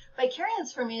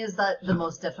 Vicariance for me is the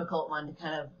most difficult one to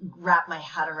kind of wrap my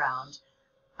head around.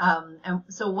 And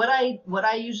so what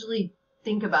I usually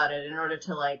think about it in order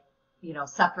to like, you know,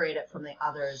 separate it from the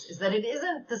others is that it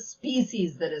isn't the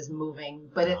species that is moving,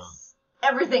 but it's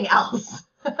everything else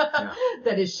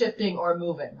that is shifting or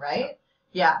moving, right?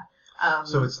 Yeah.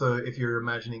 So it's if you're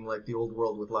imagining like the old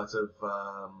world with lots of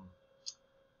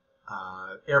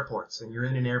airports, and you're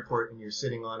in an airport and you're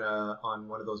sitting on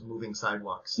one of those moving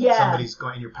sidewalks. And somebody's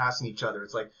going, and you're passing each other.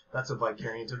 It's like, that's a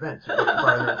vicariant event. You're getting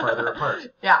farther and farther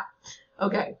apart. Yeah.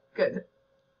 Okay, good.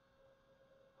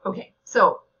 Okay,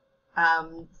 so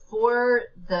for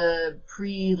the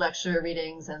pre-lecture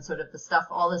readings and sort of the stuff,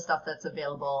 all the stuff that's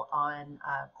available on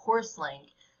CourseLink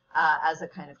as a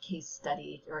kind of case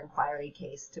study or inquiry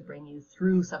case to bring you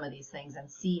through some of these things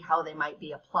and see how they might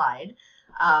be applied,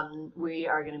 we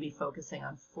are going to be focusing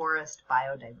on forest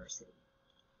biodiversity.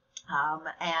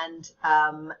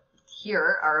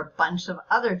 Here are a bunch of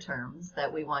other terms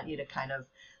that we want you to kind of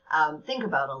think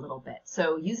about a little bit.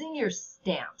 So using your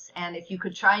stamps, and if you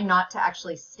could try not to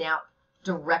actually stamp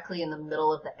directly in the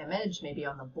middle of the image, maybe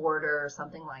on the border or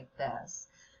something like this,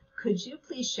 could you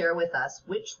please share with us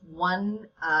which one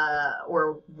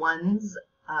or ones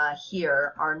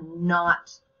here are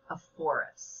not a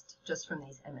forest, just from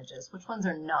these images? Which ones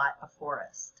are not a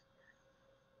forest?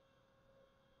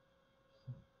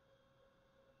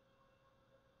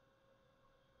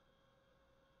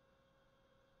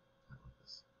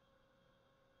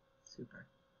 Super.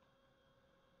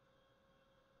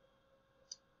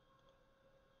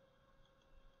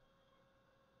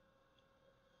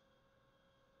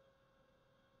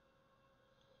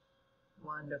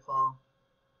 Wonderful.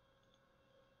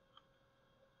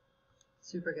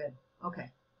 Super good.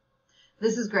 Okay.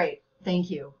 This is great.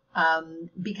 Thank you.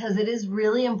 Because it is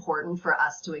really important for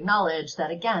us to acknowledge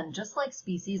that, again, just like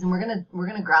species, and we're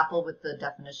gonna grapple with the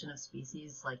definition of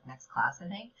species like next class, I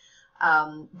think.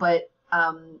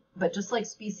 But just like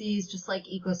species, just like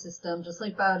ecosystem, just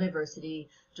like biodiversity,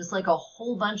 just like a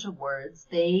whole bunch of words,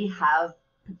 they have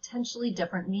potentially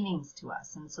different meanings to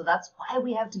us. And so that's why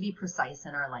we have to be precise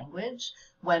in our language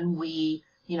when we,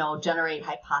 you know, generate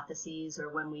hypotheses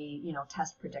or when we, you know,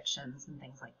 test predictions and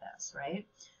things like this, right?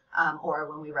 Or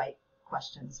when we write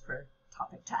questions for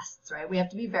topic tests, right? We have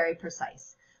to be very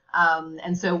precise.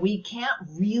 And so we can't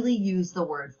really use the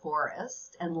word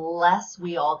forest unless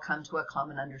we all come to a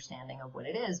common understanding of what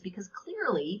it is, because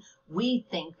clearly we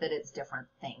think that it's different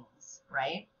things,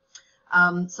 right?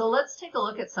 So let's take a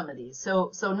look at some of these.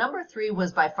 So number 3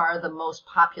 was by far the most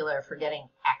popular for getting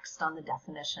X'd on the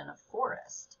definition of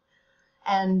forest.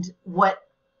 And what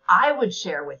I would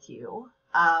share with you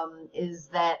is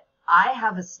that I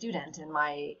have a student in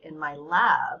my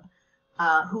lab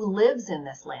who lives in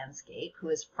this landscape, who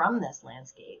is from this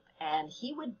landscape, and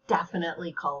he would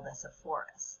definitely call this a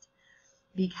forest.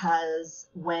 Because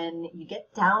when you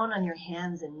get down on your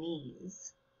hands and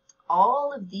knees,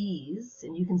 all of these,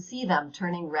 and you can see them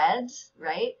turning red,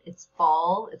 right? It's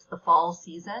fall, it's the fall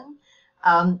season.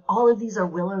 All of these are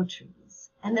willow trees,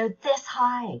 and they're this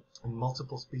high. And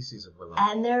multiple species of willow.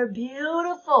 And they're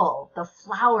beautiful. The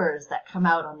flowers that come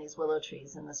out on these willow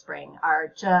trees in the spring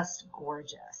are just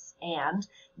gorgeous. And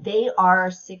they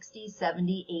are 60,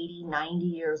 70, 80, 90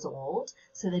 years old.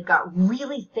 So they've got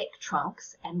really thick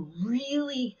trunks and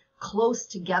really close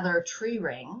together tree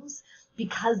rings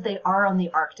because they are on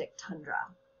the Arctic tundra.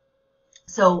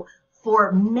 So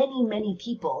for many, many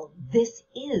people, this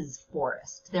is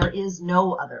forest. There is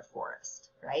no other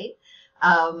forest, right?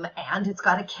 And it's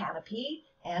got a canopy,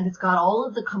 and it's got all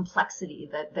of the complexity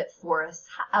that forests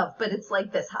have, but it's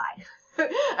like this high.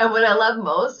 And what I love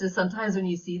most is sometimes when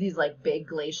you see these like big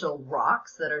glacial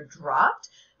rocks that are dropped,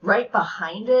 right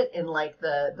behind it in like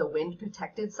the wind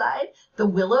protected side, the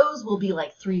willows will be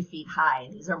like 3 feet high.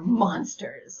 These are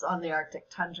monsters on the Arctic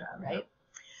tundra, right?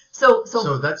 So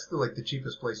that's the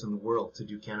cheapest place in the world to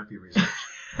do canopy research.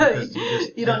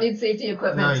 You don't need safety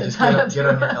equipment to tie up get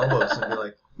on your elbows and be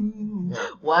like, yeah.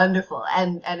 Wonderful.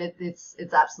 And it's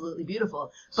absolutely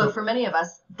beautiful. But for many of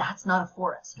us, that's not a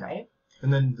forest, right?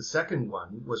 And then the second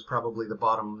one was probably the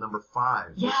bottom, number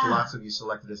 5, which lots of you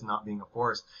selected as not being a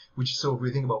forest. So if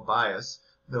we think about bias,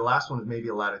 the last one is maybe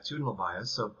a latitudinal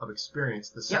bias of experience.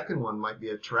 The second one might be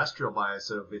a terrestrial bias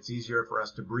of it's easier for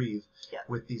us to breathe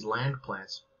with these land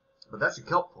plants. But that's a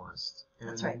kelp forest. And,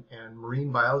 that's right. And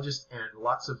marine biologists and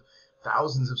lots of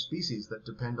thousands of species that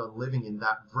depend on living in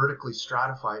that vertically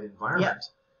stratified environment.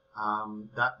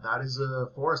 That is a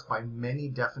forest by many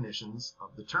definitions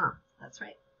of the term. That's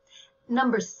right.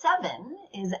 Number 7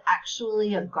 is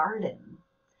actually a garden.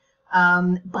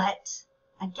 But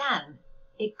again,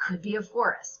 it could be a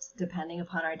forest depending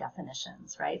upon our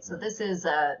definitions, right? So this is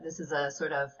a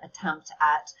sort of attempt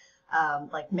at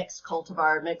like mixed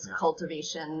cultivar, mixed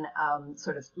cultivation,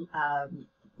 sort of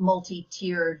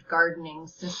multi-tiered gardening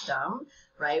system,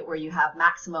 right? Where you have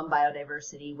maximum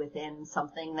biodiversity within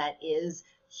something that is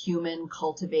human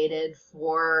cultivated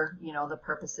for, the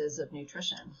purposes of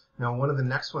nutrition. Now, one of the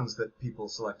next ones that people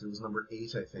selected was number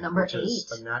 8, I think. Number which 8.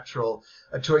 is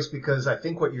a choice, because I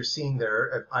think what you're seeing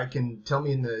there, tell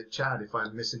me in the chat if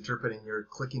I'm misinterpreting your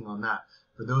clicking on that.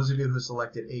 For those of you who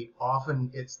selected 8,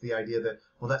 often it's the idea that,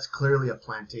 well, that's clearly a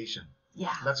plantation.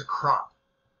 Yeah. That's a crop.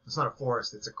 It's not a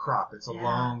forest, it's a crop. It's a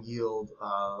long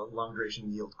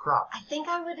duration yield crop. I think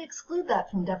I would exclude that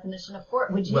from definition of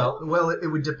forest. Would you? Well, it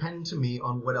would depend to me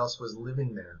on what else was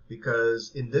living there,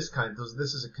 because in this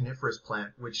this is a coniferous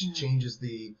plant, which changes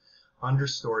the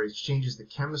understory, changes the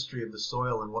chemistry of the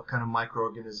soil and what kind of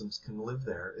microorganisms can live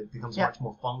there. It becomes much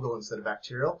more fungal instead of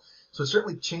bacterial. So it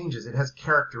certainly changes. It has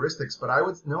characteristics, but I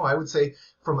would say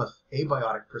from a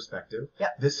abiotic perspective,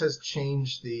 this has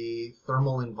changed the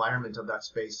thermal environment of that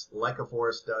space like a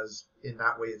forest does. In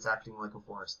that way, it's acting like a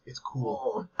forest. It's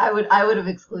cool. I would have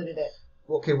excluded it.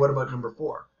 Okay, what about number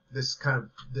 4?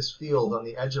 This field on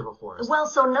the edge of a forest. Well,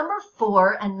 so number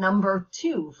 4 and number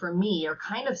 2 for me are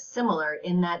kind of similar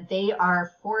in that they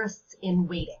are forests in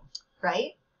waiting,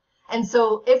 right? And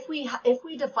so if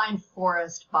we define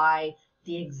forest by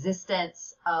the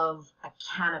existence of a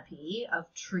canopy of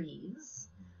trees,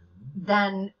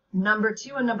 then number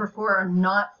 2 and number 4 are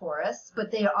not forests,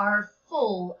 but they are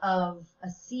full of a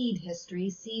seed history,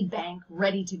 seed bank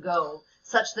ready to go,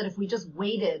 such that if we just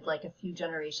waited like a few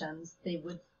generations, they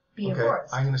would be a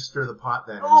forest. I'm going to stir the pot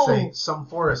then and say some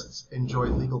forests enjoy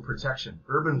legal protection.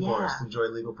 Urban forests enjoy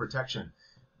legal protection.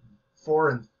 4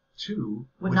 and 2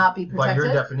 would not be protected. By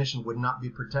your definition, would not be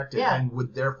protected and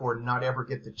would therefore not ever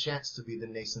get the chance to be the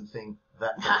nascent thing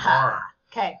that they are.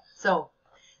 Okay, so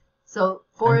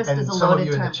forest is a loaded term. And some of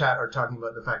you in the chat are talking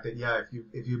about the fact that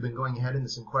if you've been going ahead in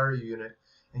this inquiry unit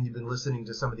and you've been listening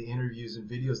to some of the interviews and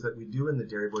videos that we do in the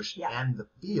dairy bush and the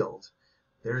field,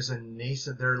 there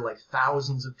are like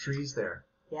thousands of trees there.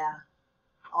 Yeah.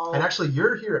 And actually,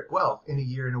 you're here at Guelph in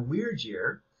a weird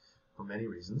year, for many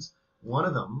reasons. One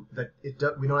of them that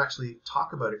we don't actually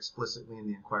talk about explicitly in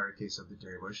the inquiry case of the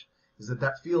dairy bush is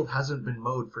that field hasn't been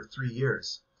mowed for 3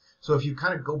 years. So if you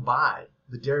kind of go by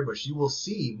the dairy bush, you will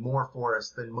see more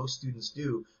forest than most students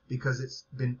do because it's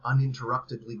been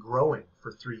uninterruptedly growing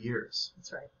for 3 years.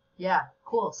 That's right. Yeah,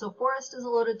 cool. So forest is a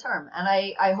loaded term. And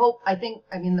I think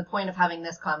the point of having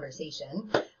this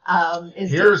conversation is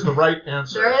here's the right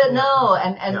answer.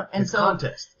 And so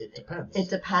context. It depends. It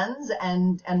depends,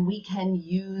 and we can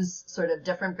use sort of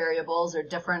different variables or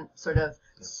different sort of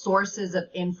sources of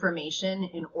information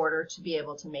in order to be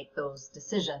able to make those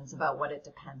decisions about what it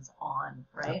depends on,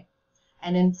 right? Yep.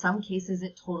 And in some cases,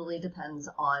 it totally depends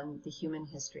on the human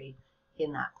history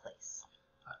in that place.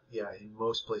 In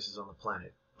most places on the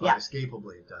planet. Yeah.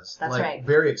 Inescapably it does. That's right.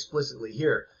 Very explicitly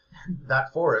here,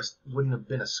 that forest wouldn't have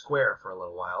been a square for a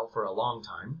little while, for a long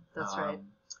time. That's right.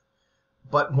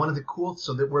 But one of the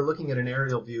so that we're looking at an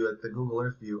aerial view at the Google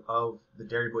Earth view of the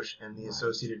dairy bush and the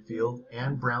associated field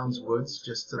and Brown's Woods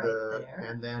just to there.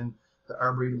 And then the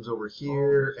Arboretum's over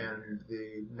here and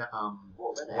the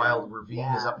Wild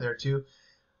Ravine is up there too.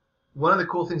 One of the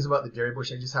cool things about the dairy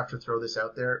bush, I just have to throw this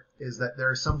out there, is that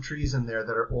there are some trees in there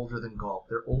that are older than Guelph.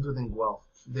 They're older than Guelph.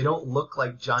 They don't look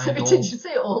like giant old... Did you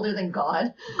say older than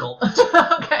God? Gulp.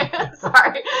 Okay,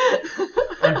 sorry.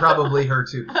 And probably her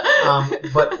too.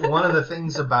 But one of the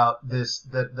things about this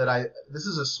this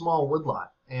is a small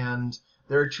woodlot, and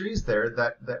there are trees there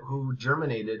that who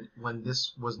germinated when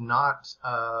this was not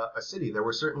a city. There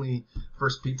were certainly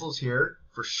First Peoples here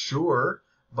for sure,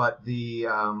 but the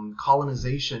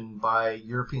colonization by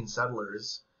European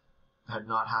settlers had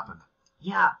not happened.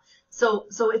 Yeah. So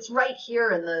it's right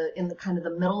here in the kind of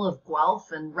the middle of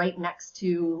Guelph and right next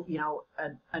to,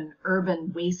 an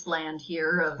urban wasteland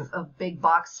here of big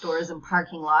box stores and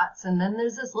parking lots. And then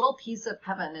there's this little piece of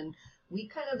heaven, and we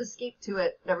kind of escape to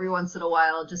it every once in a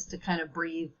while just to kind of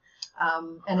breathe.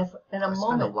 And if in a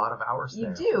moment spend a lot of hours there.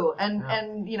 You do. And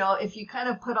if you kind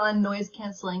of put on noise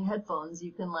canceling headphones,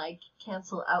 you can like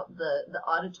cancel out the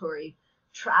auditory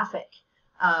traffic.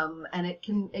 And it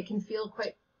can feel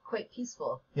quite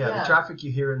peaceful. Yeah, the traffic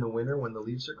you hear in the winter when the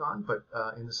leaves are gone, but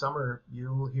in the summer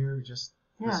you'll hear just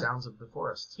the sounds of the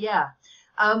forest. Yeah.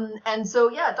 And so,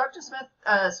 yeah, Dr. Smith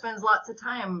spends lots of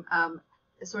time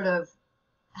sort of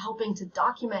helping to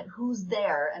document who's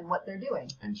there and what they're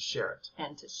doing. And share it.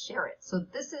 And to share it. So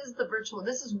this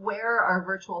is where our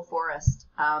virtual forest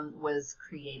was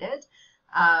created.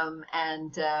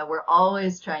 And we're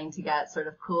always trying to get sort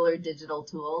of cooler digital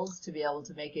tools to be able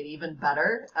to make it even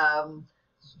better.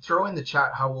 Throw in the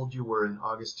chat how old you were in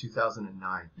August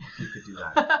 2009, if you could do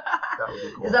that. That would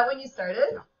be cool. Is that when you started?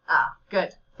 Yeah. Ah,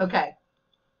 good. Okay.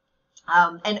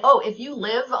 And if you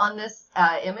live on this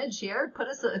image here, put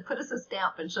us a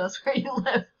stamp and show us where you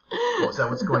live. Oh, is that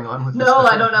what's going on with this? No,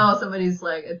 I don't know. Somebody's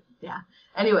like, yeah.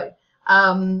 Anyway.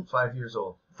 5 years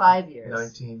old. 5 years.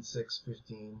 19, 6,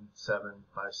 15, 7,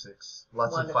 5, 6.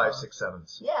 Lots Wonderful. of 5, 6,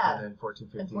 7s. Yeah. And then 14,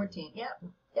 15. And 14. Yeah.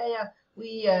 Yeah.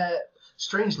 We.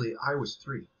 Strangely, I was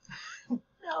 3.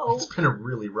 No. It's been a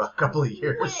really rough couple of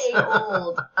years. Way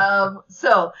old.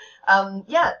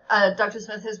 Dr.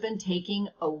 Smith has been taking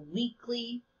a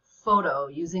weekly photo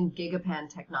using Gigapan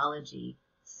technology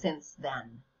since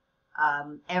then.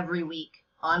 Every week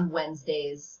on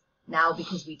Wednesdays. Now,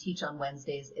 because we teach on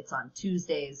Wednesdays, it's on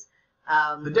Tuesdays.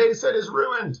 The data set is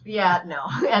ruined. Yeah, no.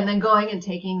 And then going and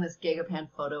taking this Gigapan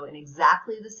photo in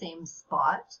exactly the same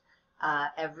spot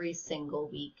every single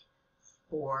week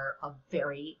for a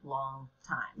very long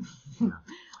time.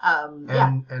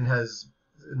 And has,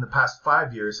 in the past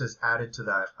 5 years, has added to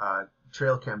that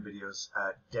trail cam videos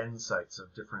at den sites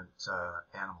of different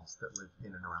animals that live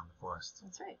in and around the forest.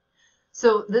 That's right.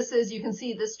 So this is, you can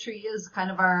see this tree is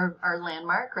kind of our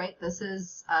landmark, right? This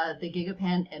is the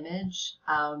Gigapan image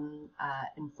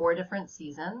in 4 different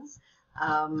seasons.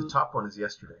 The top one is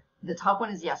yesterday. The top one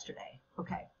is yesterday.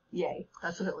 Okay. Yay.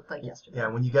 That's what it looked like yesterday. Yeah,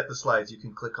 when you get the slides, you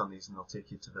can click on these and they'll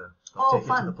take you to the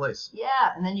fun. To the place.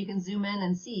 Yeah, and then you can zoom in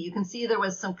and see. You can see there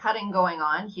was some cutting going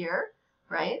on here,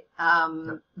 right?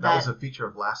 That was a feature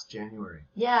of last January.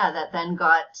 Yeah, that then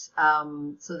got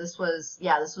so this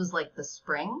was like the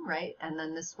spring, right? And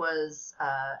then this was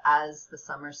as the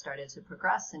summer started to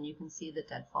progress, and you can see the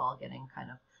deadfall getting kind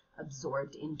of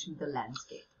absorbed into the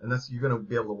landscape. And you're going to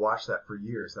be able to watch that for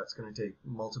years. That's going to take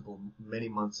many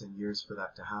months and years for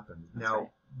that to happen. That's now, right.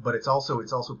 But it's also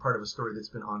part of a story that's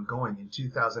been ongoing. In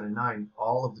 2009,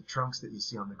 all of the trunks that you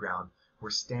see on the ground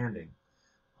were standing.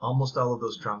 Almost all of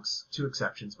those trunks, 2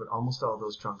 exceptions, but almost all of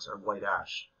those trunks are white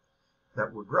ash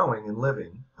that were growing and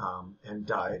living and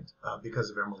died because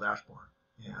of emerald ash borer.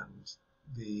 And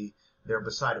they're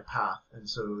beside a path, and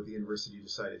so the university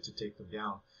decided to take them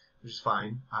down, which is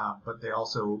fine, but they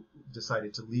also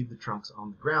decided to leave the trunks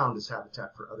on the ground as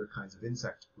habitat for other kinds of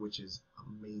insect, which is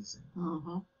amazing.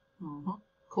 Mm-hmm. Mm-hmm.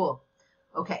 Cool.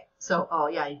 Okay, so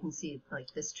you can see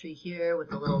like this tree here with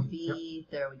the little V.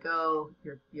 Yep. There we go.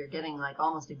 You're getting like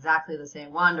almost exactly the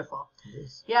same. Wonderful. It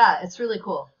is. Yeah, it's really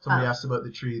cool. Somebody asked about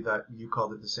the tree that you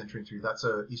called it the centering tree. That's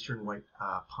a eastern white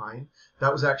pine.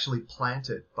 That was actually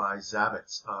planted by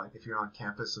Zavitz. If you're on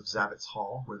campus of Zavitz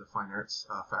Hall, where the fine arts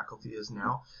faculty is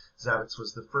now, Zavitz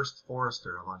was the first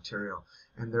forester of Ontario.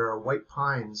 And there are white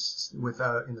pines in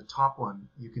the top one.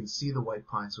 You can see the white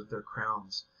pines with their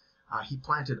crowns. He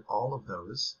planted all of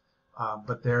those,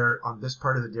 but there on this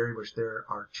part of the dairy bush, there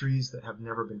are trees that have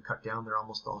never been cut down. They're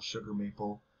almost all sugar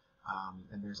maple,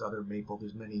 and there's other maple.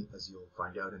 There's many, as you'll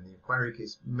find out in the inquiry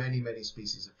case, many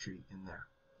species of tree in there.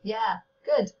 Yeah,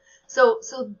 good. So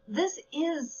this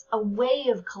is a way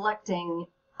of collecting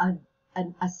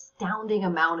an astounding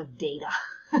amount of data,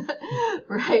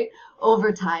 right?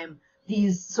 Over time,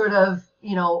 these sort of,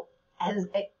 as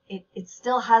it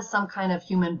still has some kind of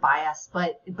human bias,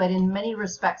 but in many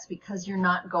respects, because you're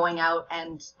not going out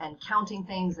and counting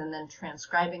things and then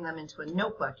transcribing them into a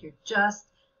notebook, you're just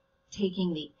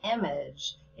taking the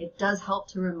image. It does help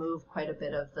to remove quite a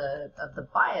bit of the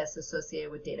bias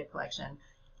associated with data collection.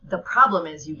 The problem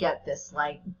is you get this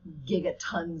like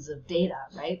gigatons of data,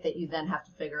 right, that you then have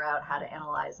to figure out how to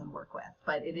analyze and work with.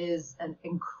 But it is an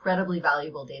incredibly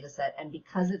valuable data set, and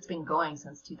because it's been going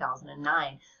since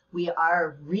 2009, we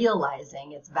are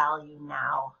realizing its value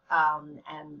now,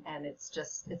 and it's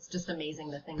just amazing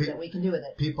the things that we can do with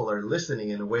it. People are listening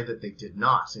in a way that they did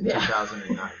not in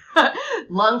 2009.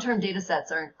 Long-term data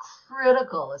sets are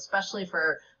critical, especially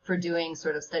for doing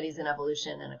sort of studies in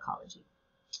evolution and ecology.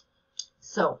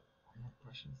 So,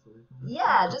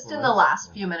 yeah, just in the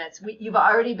last few minutes, you've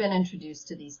already been introduced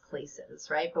to these places,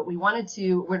 right? But we're not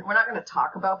going to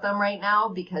talk about them right now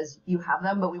because you have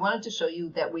them, but we wanted to show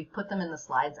you that we've put them in the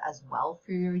slides as well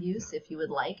for your use if you would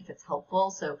like, if it's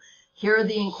helpful. So here are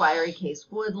the inquiry case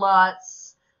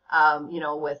woodlots,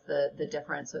 with the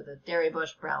difference of the Dairy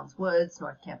Bush, Browns Woods,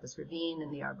 North Campus Ravine,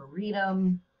 and the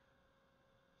Arboretum.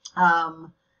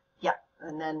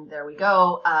 and then there we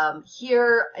go.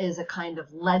 Here is a kind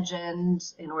of legend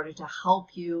in order to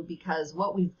help you, because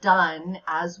what we've done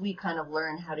as we kind of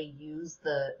learn how to use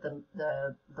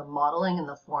the modeling and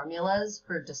the formulas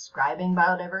for describing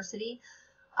biodiversity,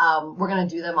 we're going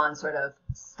to do them on sort of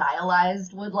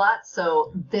stylized woodlots.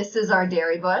 So this is our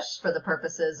dairy bush for the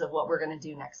purposes of what we're going to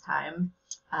do next time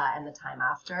and the time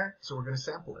after. So we're going to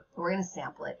sample it. We're going to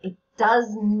sample it. It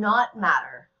does not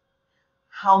matter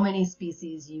how many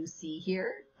species you see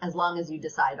here, as long as you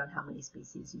decide on how many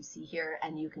species you see here,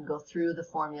 and you can go through the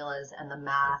formulas and the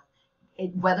math.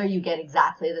 Whether you get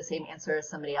exactly the same answer as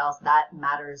somebody else, that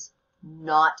matters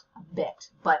not a bit,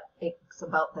 but it's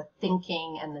about the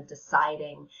thinking and the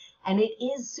deciding, and it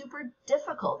is super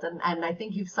difficult, and I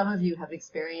think some of you have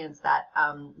experienced that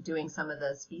doing some of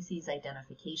the species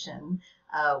identification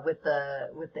with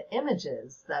the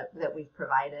images that we've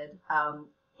provided.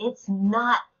 It's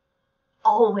not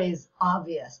always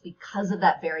obvious because of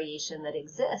that variation that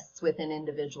exists within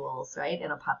individuals, right,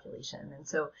 in a population. And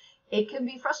so it can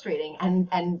be frustrating,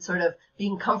 and sort of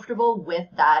being comfortable with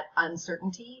that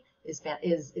uncertainty is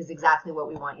exactly what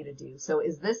we want you to do. So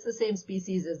is this the same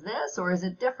species as this, or is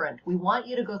it different? We want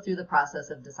you to go through the process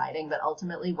of deciding, but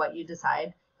ultimately what you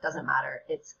decide doesn't matter.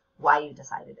 It's why you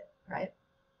decided it, right?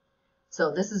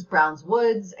 So this is Brown's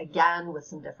Woods, again, with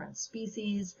some different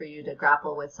species for you to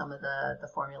grapple with some of the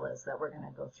formulas that we're going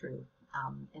to go through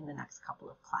in the next couple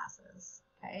of classes.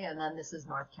 Okay, and then this is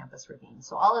North Campus Ravine.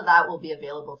 So all of that will be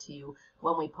available to you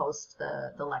when we post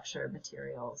the lecture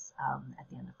materials at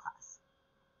the end of class.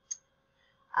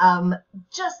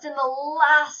 Just in the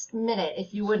last minute,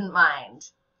 if you wouldn't mind,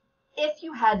 if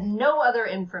you had no other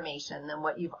information than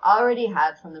what you've already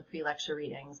had from the pre-lecture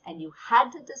readings, and you had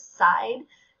to decide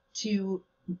to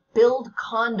build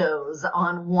condos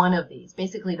on one of these,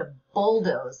 basically to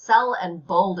sell and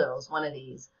bulldoze one of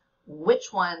these,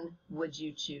 which one would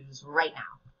you choose right now?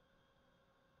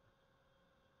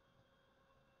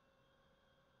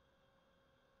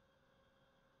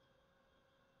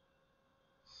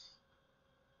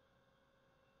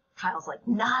 Kyle's like,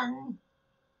 none.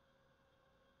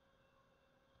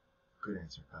 Good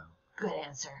answer, Kyle. Good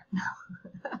answer.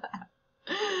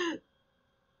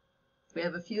 We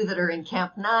have a few that are in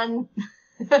camp none.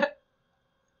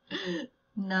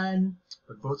 None.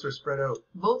 But votes are spread out.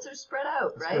 Votes are spread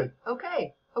out, That's right?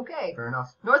 good. Okay. Fair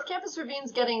enough. North Campus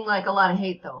Ravine's getting like a lot of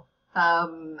hate though.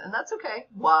 And that's okay.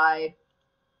 Why?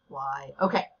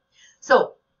 Okay.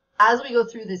 So as we go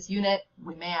through this unit,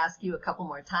 we may ask you a couple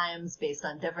more times based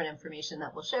on different information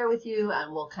that we'll share with you,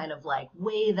 and we'll kind of like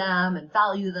weigh them and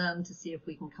value them to see if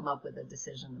we can come up with a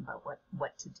decision about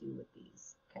what to do with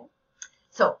these. Okay.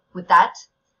 So with that,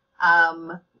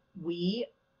 we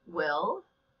will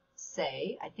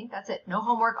say, I think that's it. No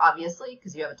homework, obviously,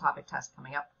 because you have a topic test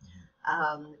coming up.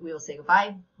 We will say goodbye,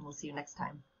 and we'll see you next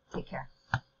time. Take care.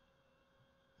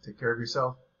 Take care of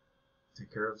yourself.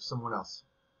 Take care of someone else.